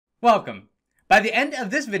Welcome. By the end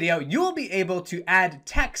of this video, you will be able to add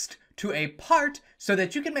text to a part so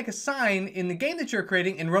that you can make a sign in the game that you're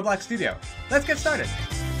creating in Roblox Studio. Let's get started.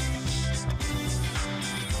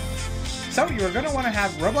 So you're going to want to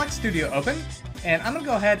have Roblox Studio open, and I'm going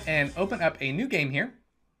to go ahead and open up a new game here.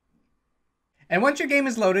 And once your game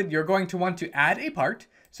is loaded, you're going to want to add a part.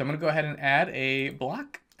 So I'm going to go ahead and add a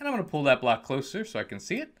block, and I'm going to pull that block closer so I can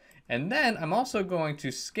see it. And then I'm also going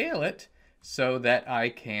to scale it so that I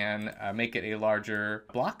can make it a larger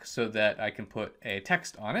block so that I can put a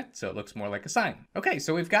text on it so it looks more like a sign. Okay,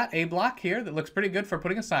 so we've got a block here that looks pretty good for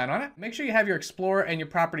putting a sign on it. Make sure you have your Explorer and your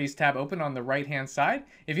Properties tab open on the right-hand side.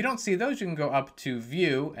 If you don't see those, you can go up to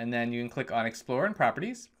View, and then you can click on Explorer and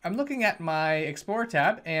Properties. I'm looking at my Explorer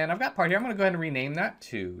tab, and I've got part here. I'm going to go ahead and rename that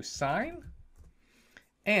to Sign.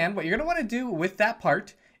 And what you're going to want to do with that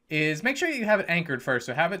part is make sure you have it anchored first.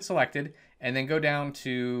 So have it selected, and then go down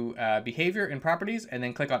to Behavior and Properties, and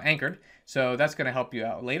then click on Anchored. So that's going to help you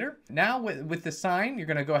out later. Now with the sign, you're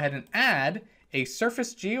going to go ahead and add a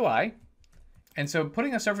Surface Gui. And so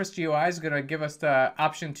putting a Surface GUI is going to give us the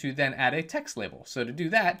option to then add a text label. So to do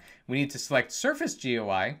that, we need to select Surface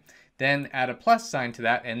GUI, then add a plus sign to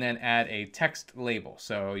that, and then add a text label.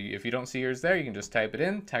 So if you don't see yours there, you can just type it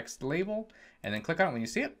in, text label, and then click on it when you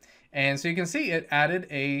see it. And so you can see it added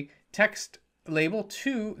a text label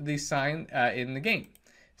to the sign in the game.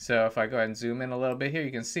 So if I go ahead and zoom in a little bit here, you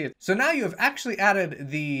can see it. So now you have actually added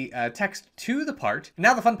the text to the part.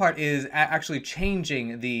 Now the fun part is actually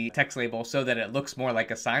changing the text label so that it looks more like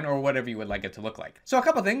a sign or whatever you would like it to look like. So a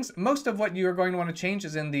couple things. Most of what you are going to want to change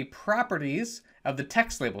is in the properties of the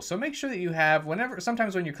text label. So make sure that you have,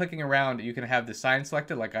 sometimes when you're clicking around, you can have the sign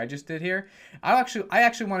selected like I just did here. I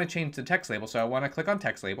actually want to change the text label. So I want to click on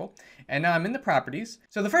text label, and now I'm in the properties.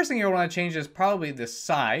 So the first thing you'll want to change is probably the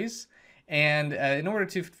size. And in order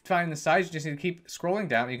to find the size, you just need to keep scrolling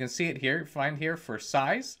down. You can see it here, find here for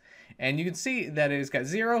size. And you can see that it's got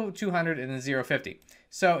 0, 200, and then 050.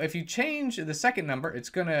 So if you change the second number, it's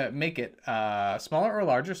going to make it smaller or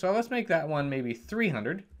larger. So let's make that one maybe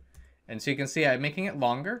 300. And so you can see I'm making it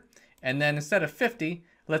longer. And then instead of 50,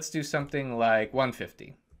 let's do something like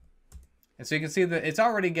 150. And so you can see that it's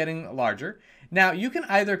already getting larger. Now you can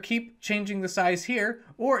either keep changing the size here,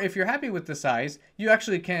 or if you're happy with the size, you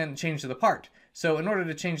actually can change the part. So in order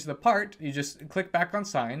to change the part, you just click back on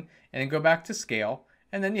sign and then go back to scale.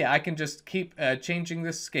 And then yeah, I can just keep changing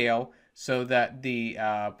the scale so that the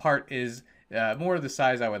part is more the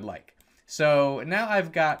size I would like. So now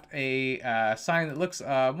I've got a sign that looks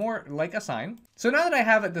more like a sign. So now that I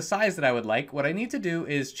have it the size that I would like, what I need to do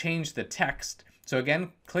is change the text. So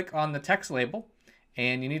again, click on the text label,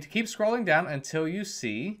 and you need to keep scrolling down until you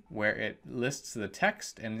see where it lists the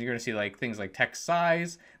text, and you're going to see like things like text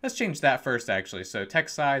size. Let's change that first actually. So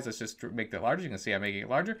text size, let's just make that larger. You can see I'm making it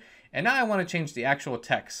larger. And now I want to change the actual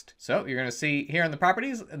text. So you're going to see here in the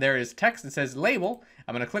properties, there is text that says label.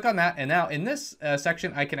 I'm going to click on that, and now in this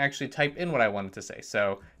section, I can actually type in what I wanted to say.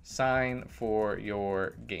 So sign for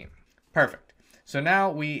your game. Perfect. So now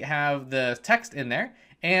we have the text in there.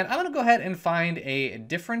 And I'm going to go ahead and find a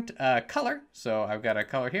different color. So I've got a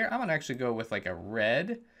color here. I'm going to actually go with like a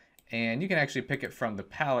red. And you can actually pick it from the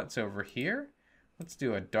palettes over here. Let's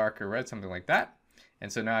do a darker red, something like that.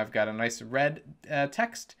 And so now I've got a nice red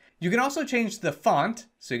text. You can also change the font.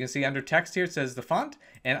 So you can see under text here, it says the font.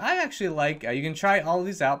 And I actually like, you can try all of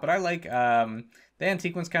these out, but I like the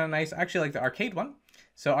antique one's kind of nice. I actually like the arcade one.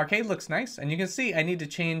 So arcade looks nice. And you can see I need to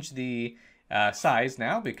change the size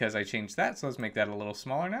now because I changed that. So let's make that a little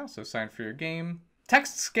smaller now. So sign for your game.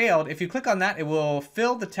 Text scaled, if you click on that, it will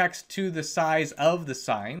fill the text to the size of the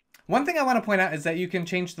sign. One thing I want to point out is that you can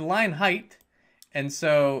change the line height. And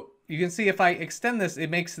so you can see if I extend this, it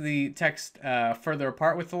makes the text further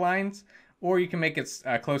apart with the lines, or you can make it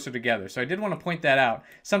closer together. So I did want to point that out.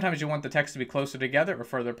 Sometimes you want the text to be closer together or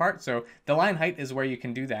further apart. So the line height is where you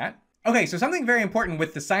can do that. Okay, so something very important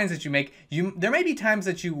with the signs that you make, there may be times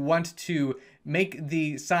that you want to make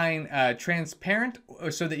the sign transparent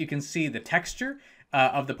so that you can see the texture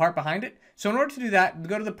of the part behind it. So in order to do that,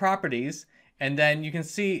 go to the properties, and then you can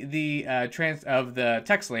see the of the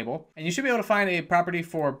text label, and you should be able to find a property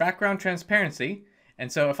for background transparency.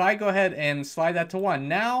 And so if I go ahead and slide that to 1,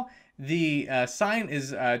 now the sign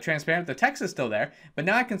is transparent, the text is still there, but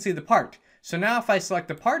now I can see the part. So now if I select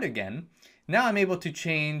the part again, now I'm able to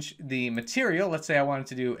change the material. Let's say I wanted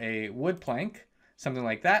to do a wood plank, something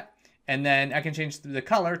like that. And then I can change the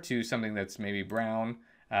color to something that's maybe brown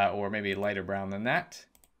or maybe lighter brown than that.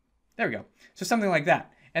 There we go. So something like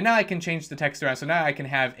that. And now I can change the text around. So now I can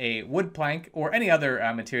have a wood plank or any other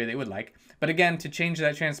material that you would like. But again, to change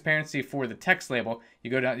that transparency for the text label, you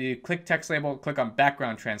go down, you click text label, click on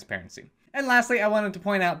background transparency. And lastly, I wanted to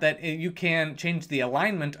point out that you can change the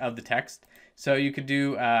alignment of the text. So you could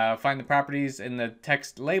do find the properties in the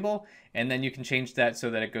text label, and then you can change that so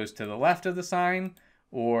that it goes to the left of the sign,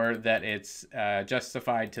 or that it's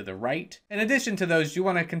justified to the right. In addition to those, you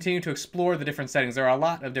want to continue to explore the different settings. There are a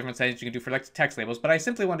lot of different settings you can do for text labels, but I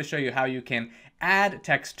simply want to show you how you can add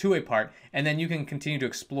text to a part, and then you can continue to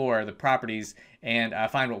explore the properties and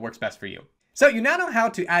find what works best for you. So you now know how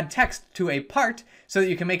to add text to a part so that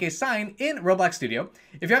you can make a sign in Roblox Studio.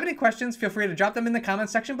 If you have any questions, feel free to drop them in the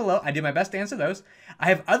comments section below. I do my best to answer those. I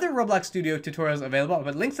have other Roblox Studio tutorials available. I'll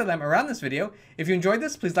put links to them around this video. If you enjoyed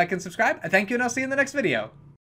this, please like and subscribe. I thank you, and I'll see you in the next video.